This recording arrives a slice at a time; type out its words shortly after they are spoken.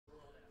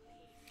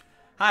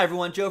Hi,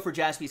 everyone. Joe for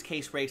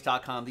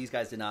JaspysCaseBreaks.com. These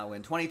guys did not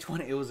win.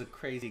 2020, it was a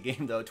crazy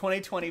game, though.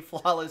 2020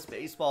 Flawless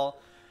Baseball.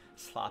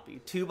 Sloppy.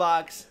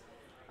 2-box.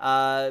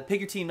 Pick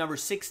your team number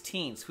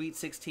 16. Sweet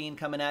 16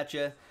 coming at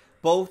you.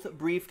 Both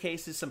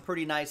briefcases, some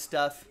pretty nice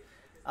stuff.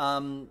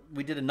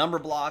 We did a number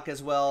block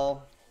as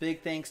well.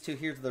 Big thanks to,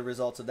 here's the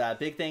results of that.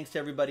 Big thanks to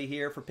everybody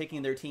here for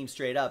picking their team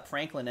straight up.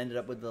 Franklin ended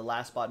up with the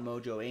last spot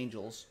Mojo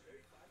Angels.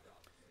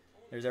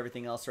 There's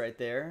everything else right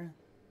there.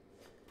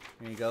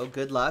 There you go.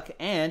 Good luck.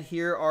 And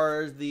here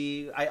are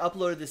the... I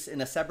uploaded this in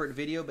a separate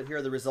video, but here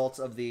are the results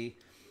of the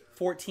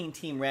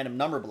 14-team random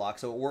number block.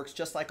 So it works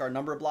just like our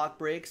number block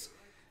breaks,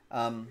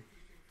 but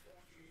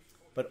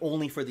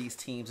only for these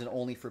teams and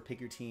only for Pick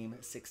Your Team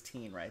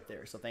 16 right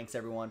there. So thanks,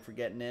 everyone, for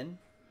getting in.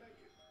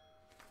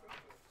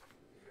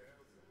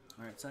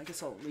 All right, so I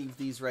guess I'll leave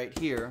these right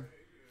here.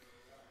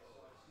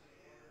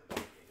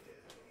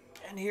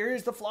 And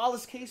here's the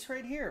flawless case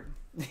right here.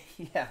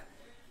 Yeah.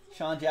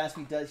 Sean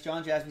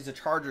Jaspy's a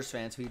Chargers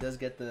fan, so he does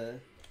get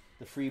the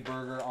free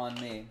burger on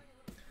me.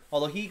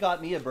 Although he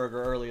got me a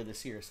burger earlier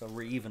this year, so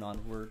we're even on.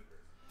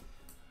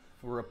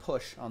 We're a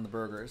push on the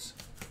burgers.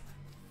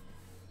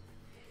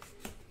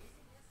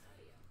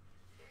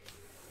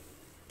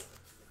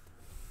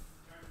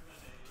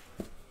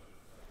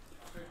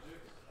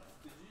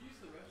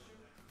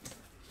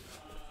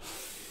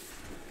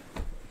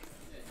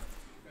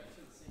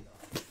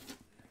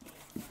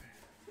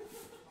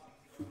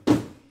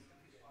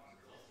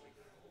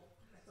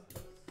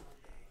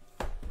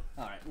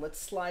 Let's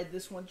slide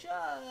this one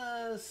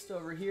just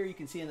over here. You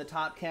can see in the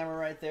top camera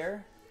right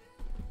there.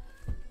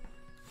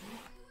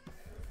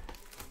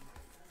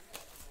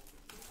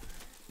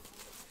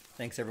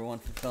 Thanks, everyone,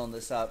 for filling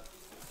this up.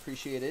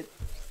 Appreciate it.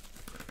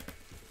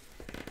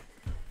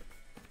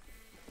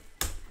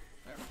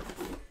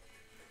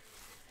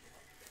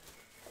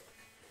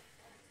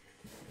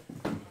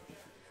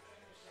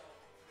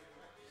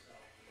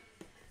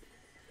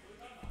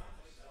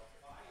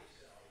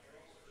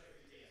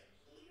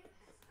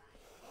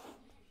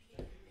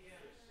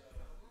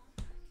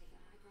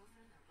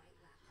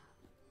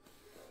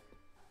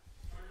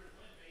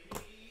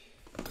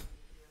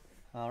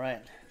 All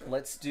right,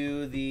 let's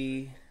do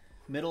the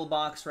middle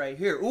box right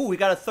here. Ooh, we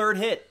got a third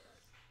hit.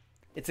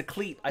 It's a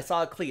cleat. I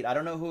saw a cleat. I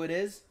don't know who it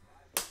is,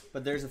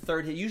 but there's a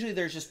third hit. Usually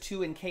there's just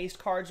 2 encased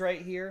cards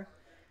right here,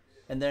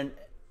 and then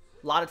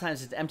a lot of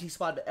times it's an empty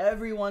spot, but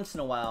every once in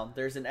a while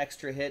there's an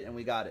extra hit, and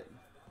we got it.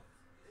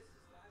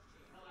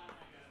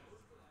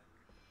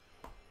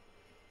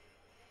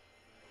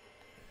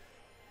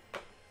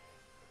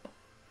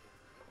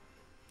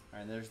 All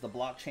right, there's the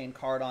blockchain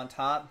card on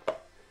top.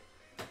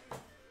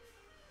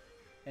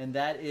 And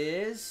that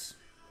is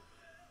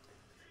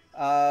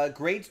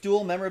Great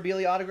Dual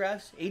Memorabilia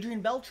Autographs,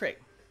 Adrian Beltre.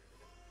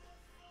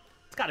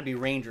 It's got to be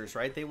Rangers,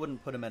 right? They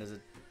wouldn't put him as a...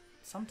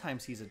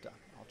 Sometimes he's a...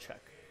 I'll check.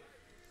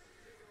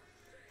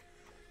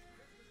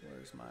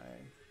 Where's my...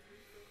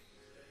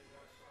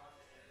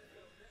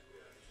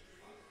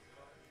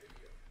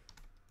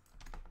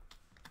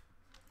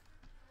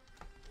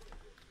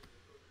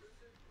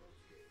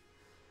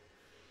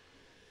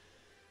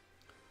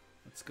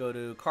 Let's go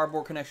to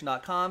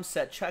cardboardconnection.com,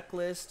 set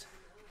checklist.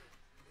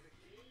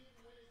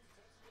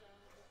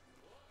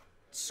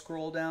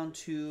 Scroll down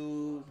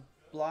to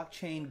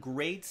Blockchain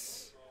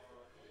Greats.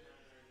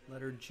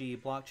 Letter G,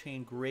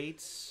 Blockchain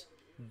Greats,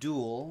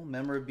 Dual,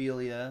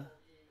 Memorabilia,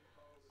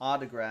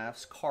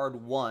 Autographs,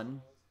 Card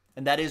 1.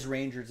 And that is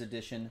Rangers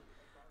edition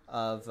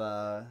of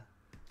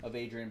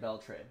Adrian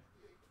Beltre.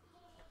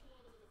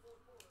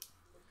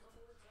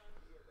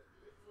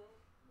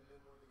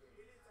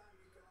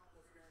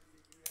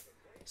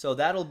 So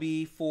that'll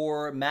be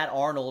for Matt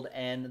Arnold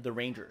and the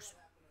Rangers.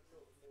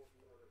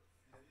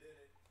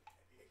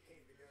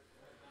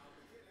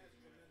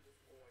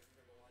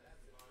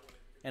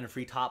 And a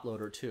free top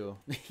loader too.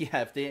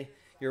 Yeah,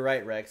 you're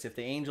right, Rex. If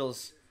the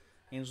Angels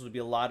would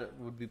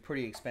be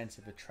pretty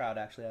expensive if Trout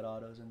actually had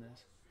autos in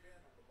this.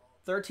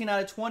 13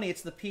 out of 20.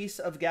 It's the piece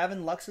of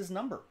Gavin Lux's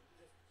number.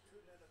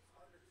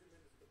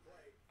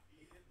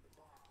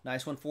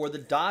 Nice one for the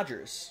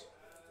Dodgers.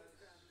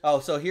 Oh,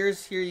 so here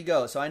you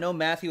go. So I know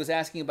Matthew was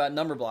asking about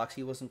number blocks.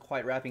 He wasn't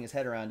quite wrapping his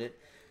head around it.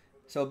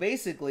 So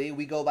basically,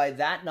 we go by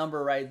that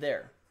number right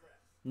there,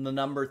 the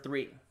number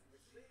 3,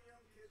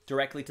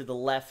 directly to the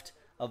left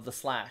of the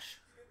slash.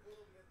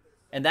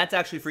 And that's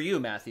actually for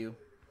you, Matthew.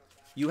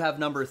 You have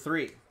number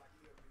 3.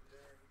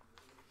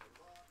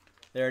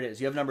 There it is.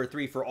 You have number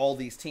 3 for all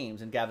these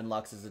teams, and Gavin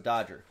Lux is a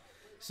Dodger.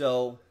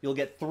 So you'll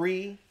get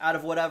 3 out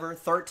of whatever,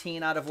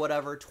 13 out of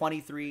whatever,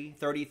 23,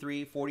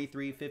 33,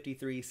 43,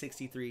 53,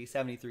 63,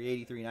 73,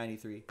 83,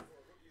 93.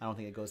 I don't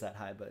think it goes that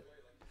high, but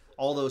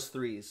all those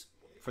 3s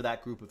for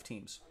that group of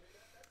teams.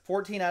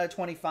 14 out of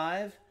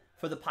 25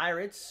 for the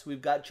Pirates.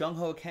 We've got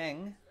Jung-Ho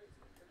Kang,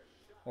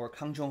 or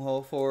Kang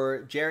Jung-Ho,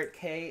 for Jarrett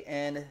K.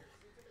 and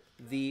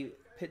the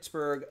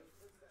Pittsburgh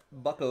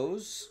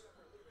Buccos.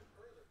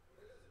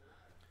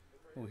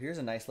 Oh, here's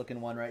a nice looking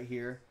one right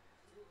here.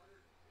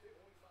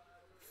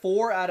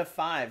 4 out of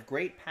 5.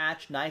 Great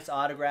patch, nice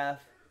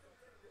autograph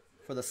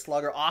for the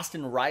slugger,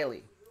 Austin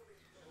Riley.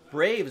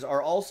 Braves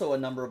are also a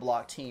number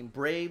block team.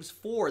 Braves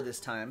 4 this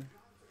time.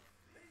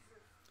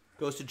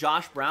 Goes to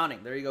Josh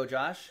Browning. There you go,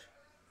 Josh.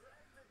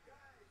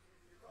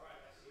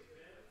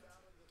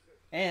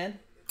 And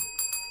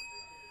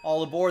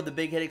all aboard the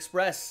Big Hit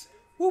Express.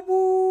 Whoop,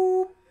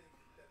 whoop.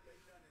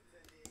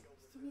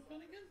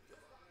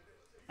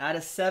 Out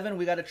of 7,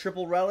 we got a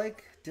triple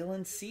relic.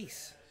 Dylan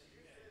Cease.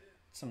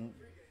 Some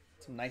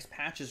nice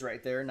patches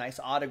right there. Nice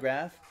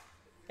autograph.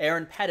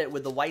 Aaron Pettit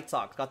with the White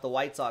Sox. Got the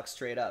White Sox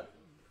straight up.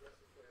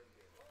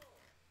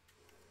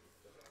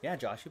 Yeah,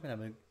 Josh, you've been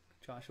having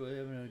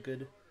a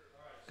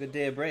good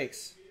day of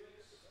breaks.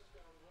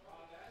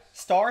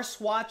 Star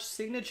Swatch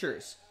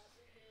Signatures.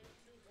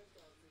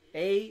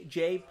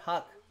 A.J.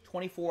 Puck.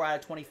 24 out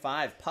of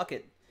 25.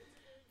 Puckett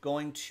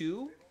going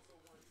to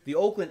the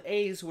Oakland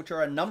A's, which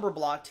are a number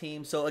block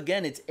team. So,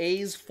 again, it's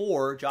A's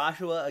 4.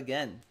 Joshua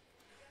again.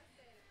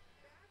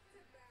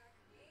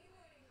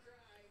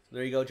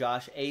 There you go,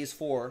 Josh. A's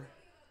 4.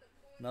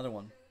 Another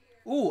one.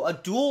 Ooh, a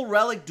dual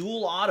relic,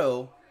 dual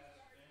auto.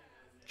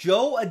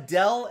 Joe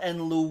Adele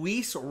and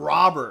Luis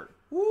Robert.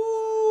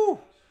 Woo!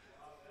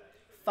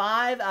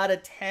 5 out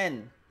of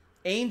 10.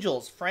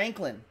 Angels,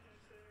 Franklin.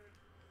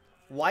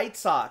 White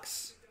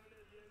Sox,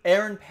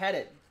 Aaron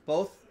Pettit.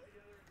 Both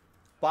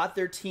bought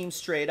their team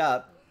straight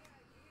up.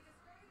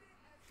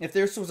 If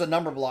this was a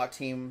number block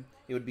team,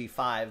 it would be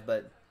 5,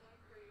 but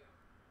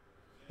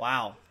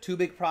wow. 2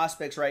 big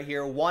prospects right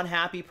here. 1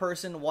 happy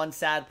person, 1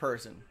 sad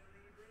person.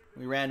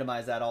 We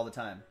randomize that all the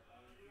time.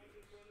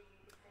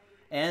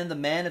 And the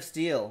Man of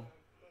Steel.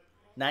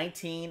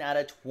 19 out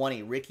of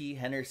 20. Ricky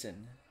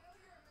Henderson.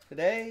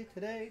 Today.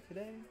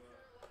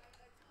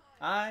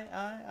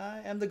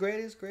 I am the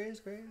greatest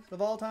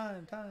of all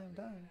time.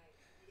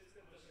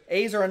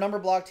 A's are a number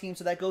block team,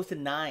 so that goes to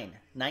 9.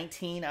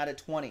 19 out of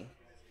 20.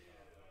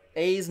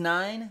 A's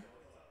 9.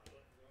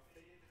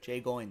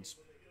 Jay Goins.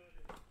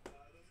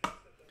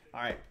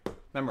 All right.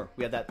 Remember,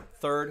 we have that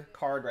 3rd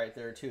card right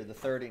there, too.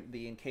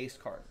 The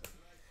encased card.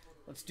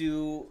 Let's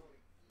do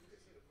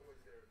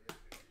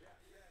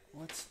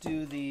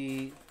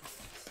the...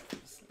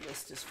 This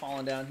list is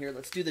falling down here.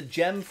 Let's do the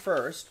gem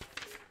first.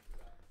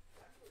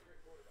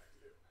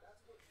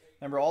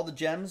 Remember, all the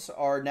gems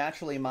are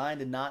naturally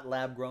mined and not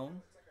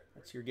lab-grown.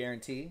 That's your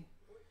guarantee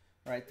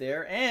right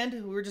there. And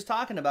we were just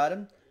talking about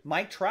him.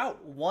 Mike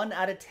Trout, 1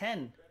 out of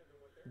 10.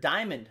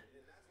 Diamond.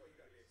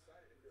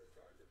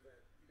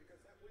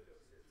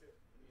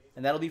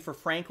 And that'll be for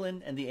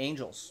Franklin and the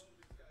Angels.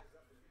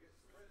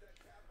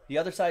 The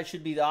other side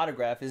should be the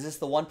autograph. Is this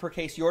the 1 per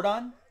case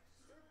Yordan?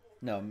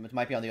 No, it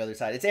might be on the other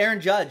side. It's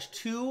Aaron Judge,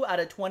 2 out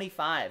of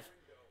 25.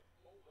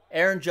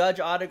 Aaron Judge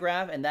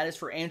autograph, and that is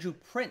for Andrew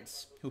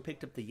Prince, who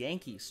picked up the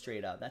Yankees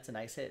straight up. That's a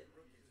nice hit.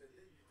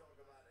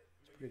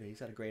 It's pretty good.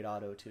 He's got a great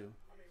auto, too.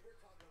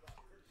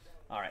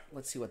 All right,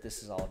 let's see what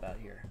this is all about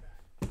here.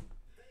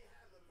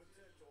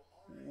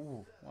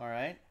 Ooh, all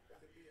right.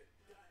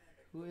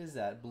 Who is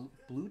that? A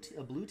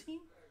blue team?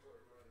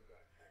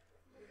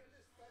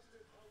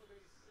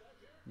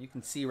 You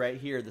can see right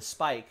here the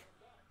spike.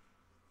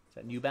 Is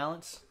that New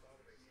Balance?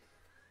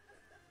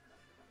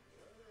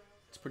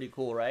 It's pretty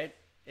cool, right?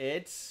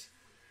 It's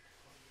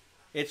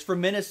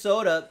from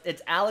Minnesota.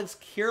 It's Alex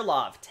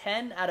Kirilloff,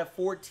 10 out of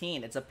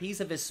 14. It's a piece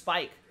of his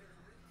spike.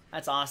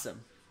 That's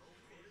awesome.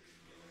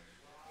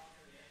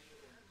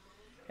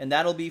 And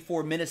that'll be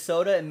for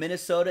Minnesota, and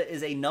Minnesota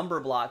is a number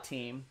block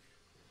team.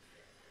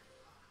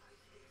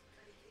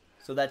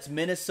 So that's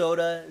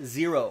Minnesota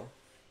 0,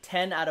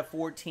 10 out of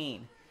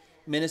 14.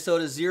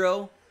 Minnesota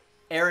 0,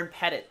 Aaron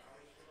Pettit.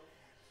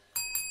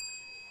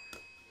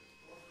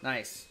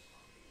 Nice.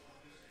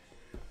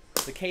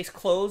 The case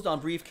closed on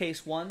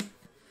briefcase 1.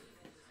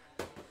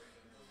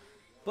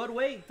 But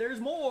wait, there's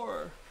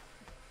more.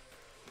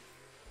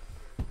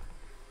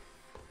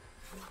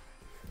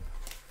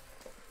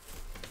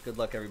 Good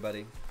luck,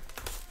 everybody.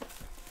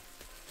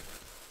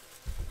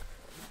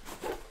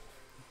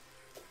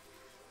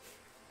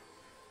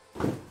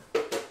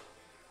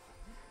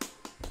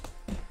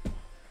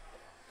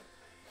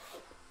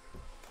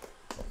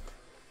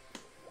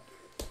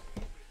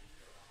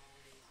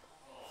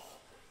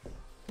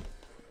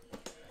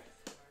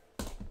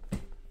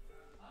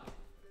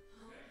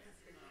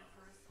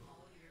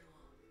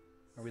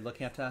 Are we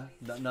looking at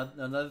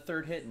another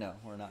 3rd hit? No,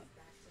 we're not.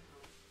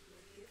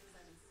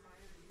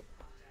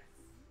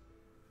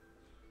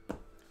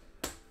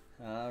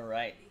 All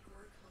right.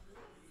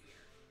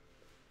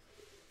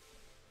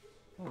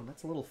 Oh,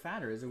 that's a little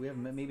fatter. Is it? We have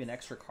maybe an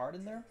extra card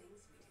in there?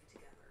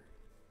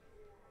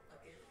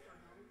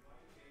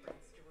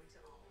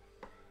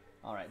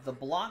 All right. The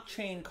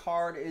blockchain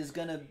card is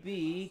going to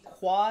be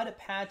Quad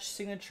Patch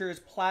Signatures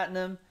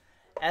Platinum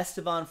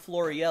Estevan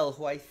Florial,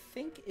 who I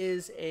think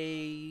is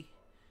a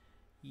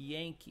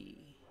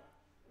Yankee.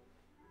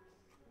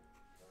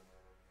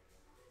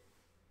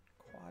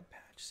 Quad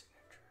Patch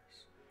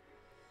Signatures.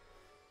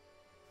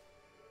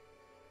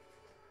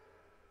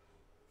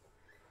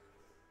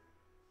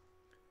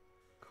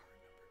 Card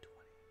number 20.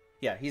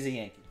 Yeah, he's a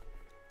Yankee.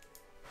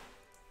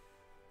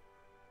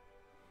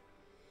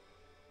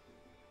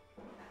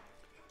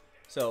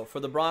 So for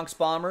the Bronx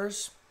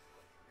Bombers,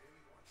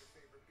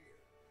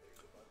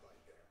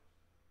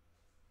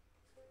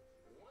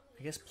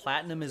 I guess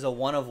Platinum is a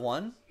 1 of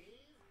 1.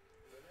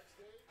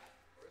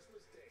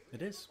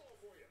 It is.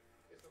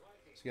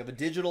 So you have a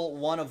digital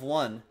 1 of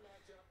 1,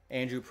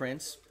 Andrew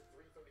Prince.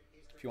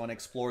 If you want to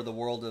explore the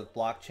world of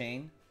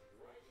blockchain.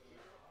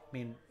 I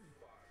mean,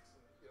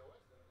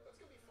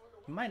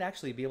 you might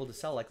actually be able to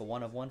sell like a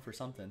 1 of 1 for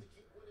something.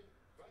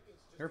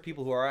 There are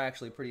people who are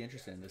actually pretty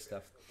interested in this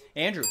stuff.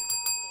 Andrew,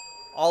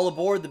 all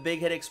aboard the Big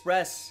Hit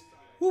Express.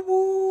 Woo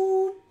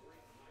woo!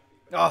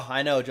 Oh,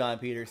 I know, John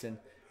Peterson.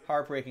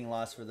 Heartbreaking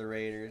loss for the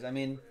Raiders. I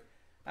mean,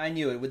 I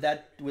knew it with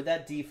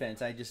that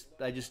defense. I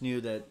just knew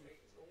that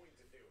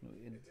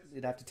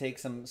it'd have to take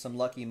some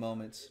lucky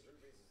moments,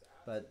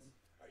 but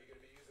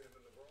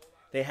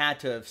they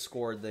had to have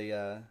scored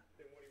that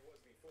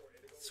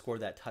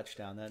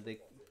touchdown. That they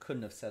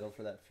couldn't have settled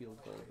for that field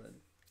goal. But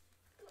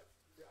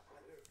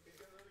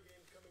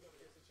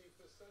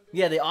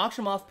yeah, they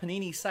auction them off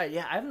Panini site.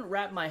 Yeah, I haven't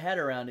wrapped my head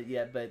around it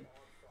yet, but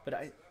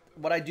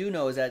what I do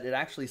know is that it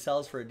actually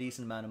sells for a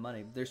decent amount of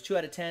money. There's 2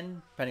 out of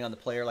 10, depending on the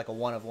player, like a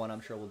 1 of 1.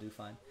 I'm sure we'll do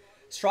fine.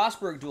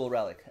 Strasburg dual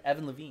relic,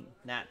 Evan Levine,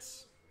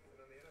 Nats.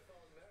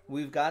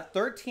 We've got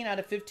 13 out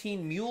of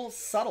 15 Mule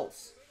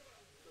Suttles.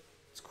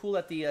 It's cool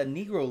that the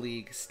Negro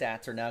League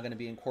stats are now going to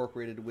be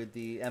incorporated with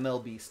the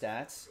MLB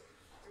stats.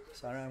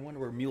 So I wonder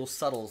where Mule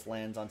Suttles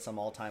lands on some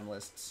all-time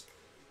lists.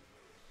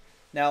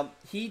 Now,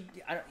 he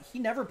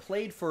never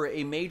played for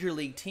a major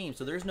league team,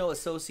 so there's no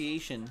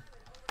association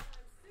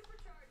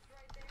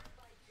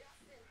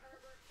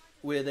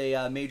with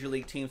a major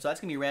league team. So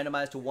that's going to be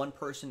randomized to one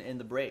person in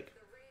the break.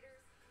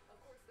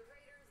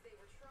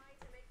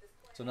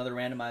 So another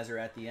randomizer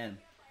at the end.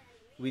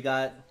 We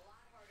got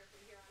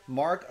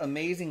Mark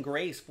Amazing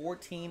Grace,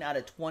 14 out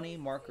of 20.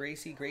 Mark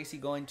Gracie. Gracie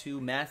going to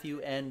Matthew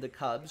and the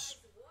Cubs.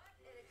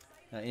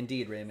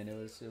 Indeed, Raymond,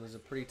 it was a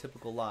pretty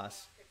typical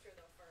loss.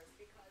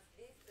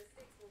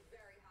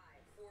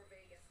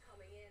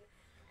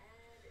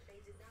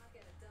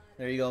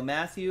 There you go,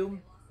 Matthew.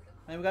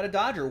 And we got a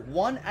Dodger.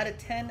 1 out of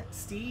 10,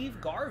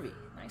 Steve Garvey.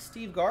 Nice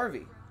Steve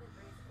Garvey.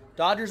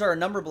 Dodgers are a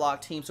number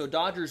block team, so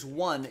Dodgers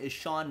 1 is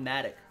Sean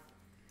Maddock.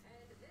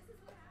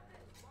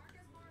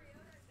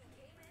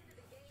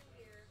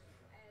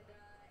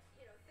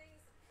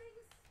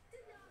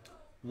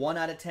 One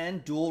out of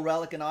 10, dual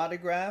relic and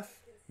autograph.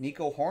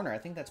 Nico Horner. I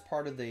think that's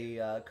part of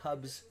the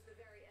Cubs,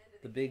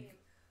 the big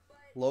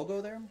logo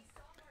there.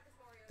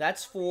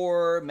 That's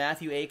for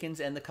Matthew Akins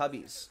and the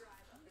Cubbies.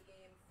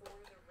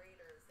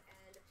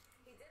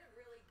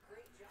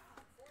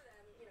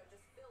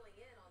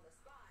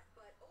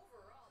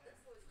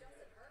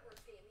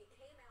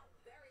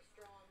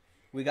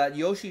 We got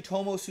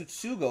Yoshitomo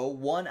Tsutsugo,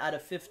 1 out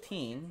of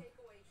 15.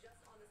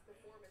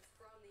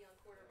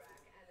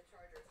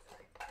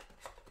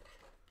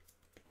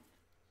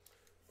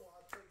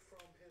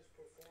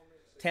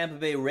 Tampa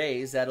Bay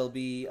Rays, that'll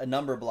be a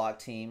number block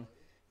team.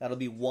 That'll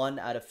be 1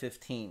 out of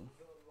 15.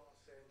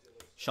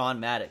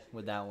 Sean Maddock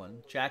with that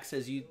one. Jack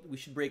says we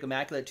should break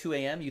Immaculate at 2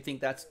 a.m. You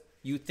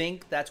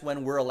think that's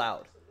when we're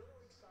allowed?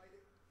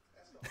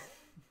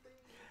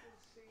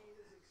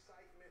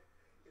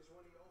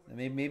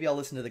 Maybe I'll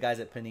listen to the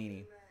guys at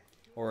Panini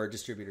or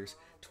distributors.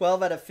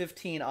 12 out of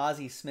 15,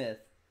 Ozzie Smith.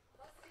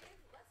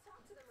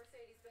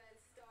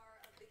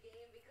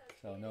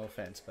 So no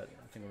offense, but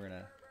I think we're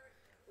gonna.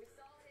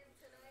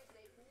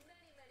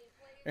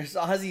 There's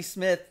Ozzie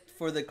Smith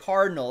for the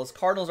Cardinals.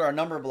 Cardinals are a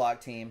number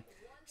block team.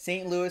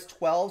 St. Louis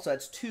 12, so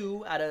that's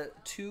 2 out of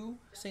 2.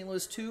 St.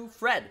 Louis 2.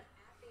 Fred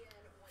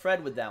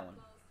with that one.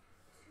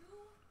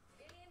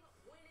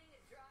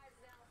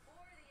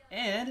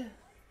 And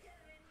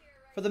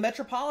for the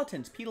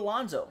Metropolitans, Pete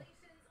Alonso.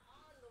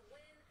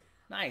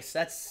 Nice.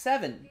 That's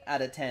 7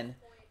 out of 10,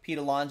 Pete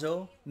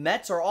Alonso.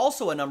 Mets are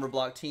also a number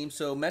block team,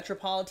 so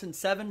Metropolitan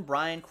 7,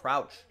 Brian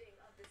Crouch.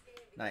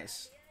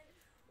 Nice.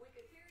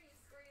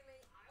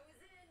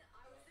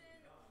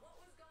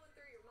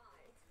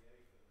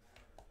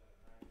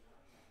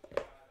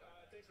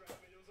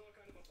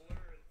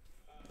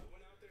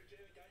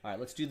 All right,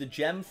 let's do the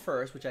gem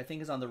first, which I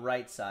think is on the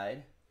right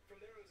side.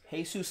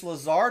 Jesus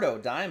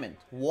Luzardo, diamond.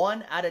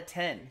 1 out of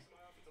 10.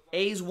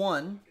 A's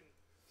 1.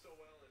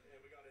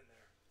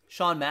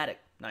 Sean Maddock.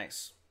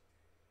 Nice.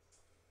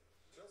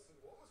 Justin,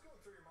 what was going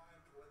through your mind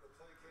when the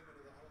play came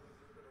into the huddle that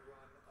you were going to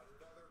run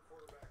another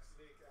quarterback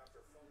sneak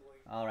after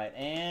fumbling? All right,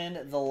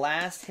 and the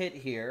last hit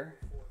here.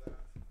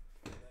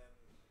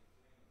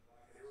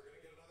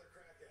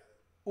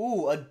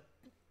 Ooh,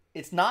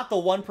 it's not the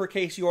 1 per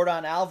case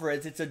Yordan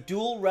Alvarez. It's a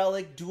dual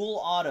relic,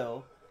 dual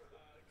auto.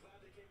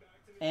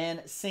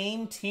 And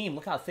same team.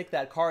 Look how thick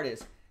that card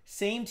is.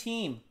 Same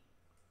team.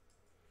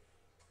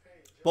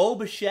 Bo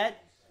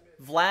Bichette,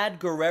 Vlad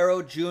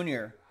Guerrero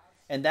Jr.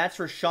 And that's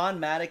for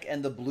Sean Maddock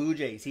and the Blue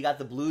Jays. He got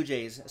the Blue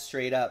Jays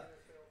straight up.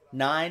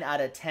 9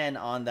 out of 10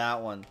 on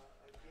that one.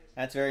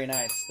 That's very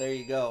nice. There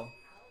you go.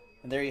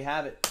 And there you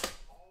have it.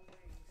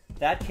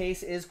 That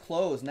case is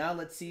closed. Now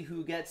let's see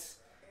who gets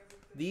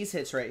these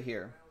hits right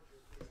here.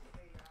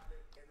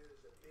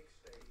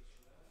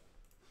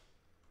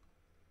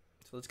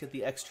 So let's get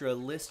the extra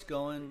list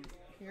going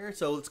here.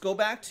 So let's go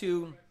back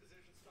to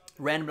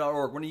random.org.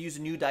 We're going to use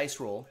a new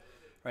dice roll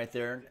right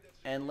there.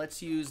 And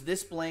let's use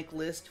this blank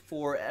list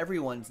for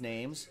everyone's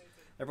names.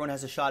 Everyone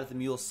has a shot at the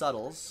Mule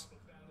Suttles.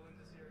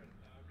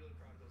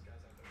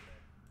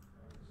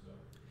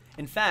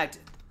 In fact,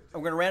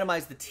 we're going to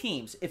randomize the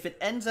teams. If it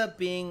ends up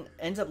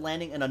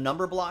landing in a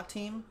number block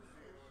team,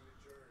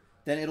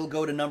 then it'll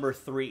go to number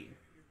 3,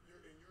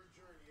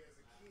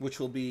 which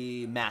will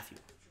be Matthew.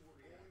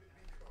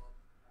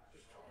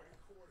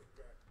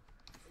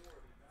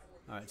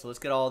 All right, so let's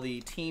get all the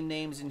team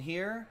names in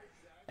here.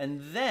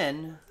 And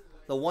then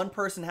the one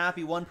person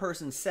happy, one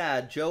person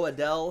sad, Joe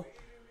Adele,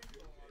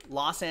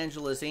 Los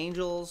Angeles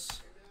Angels,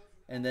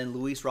 and then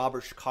Luis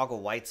Robert, Chicago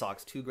White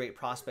Sox. 2 great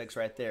prospects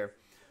right there.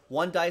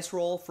 1 dice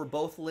roll for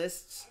both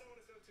lists.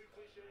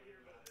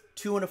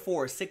 2 and a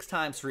 4, 6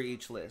 times for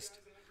each list.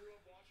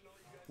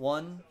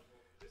 1,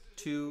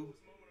 2,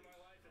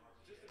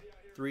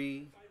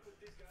 3,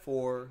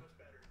 4,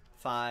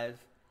 5,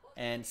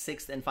 and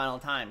 6th and final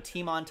time.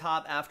 Team on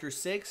top after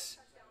 6.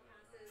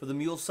 For the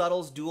Mule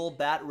Suttles, dual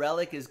bat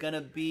relic is going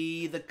to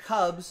be the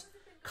Cubs.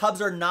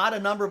 Cubs are not a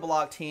number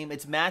block team.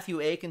 It's Matthew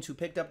Akins who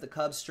picked up the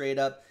Cubs straight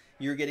up.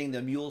 You're getting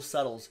the Mule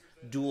Suttles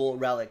dual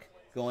relic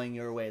going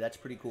your way. That's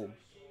pretty cool.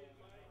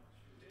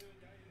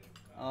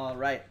 All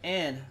right,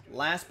 and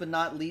last but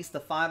not least,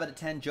 the 5 out of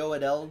 10 Joe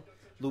Adele,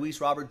 Luis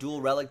Robert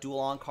dual relic, dual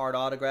on-card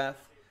autograph.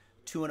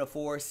 2 and a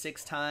 4,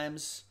 6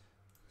 times.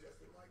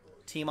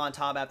 Team on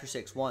top after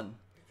 6. 1,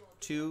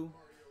 2,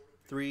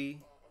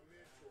 3,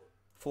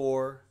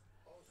 4,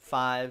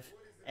 5,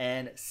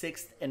 and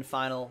 6th and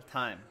final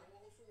time.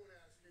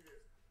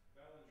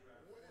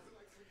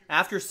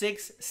 After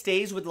 6,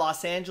 stays with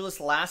Los Angeles.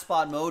 Last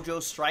spot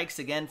mojo strikes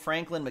again.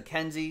 Franklin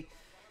McKenzie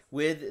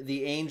with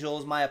the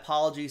Angels. My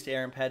apologies to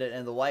Aaron Pettit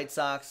and the White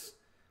Sox.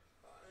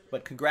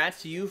 But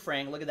congrats to you,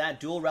 Frank. Look at that.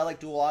 Dual relic,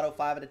 dual auto,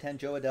 5 out of 10.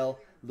 Joe Adele,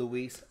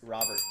 Luis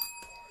Robert.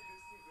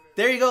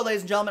 There you go,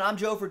 ladies and gentlemen. I'm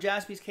Joe for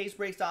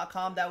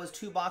JaspysCaseBreaks.com. That was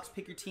 2-box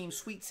Pick Your Team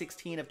Sweet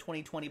 16 of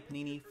 2020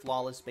 Panini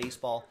Flawless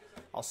Baseball.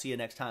 I'll see you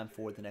next time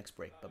for the next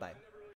break. Bye-bye.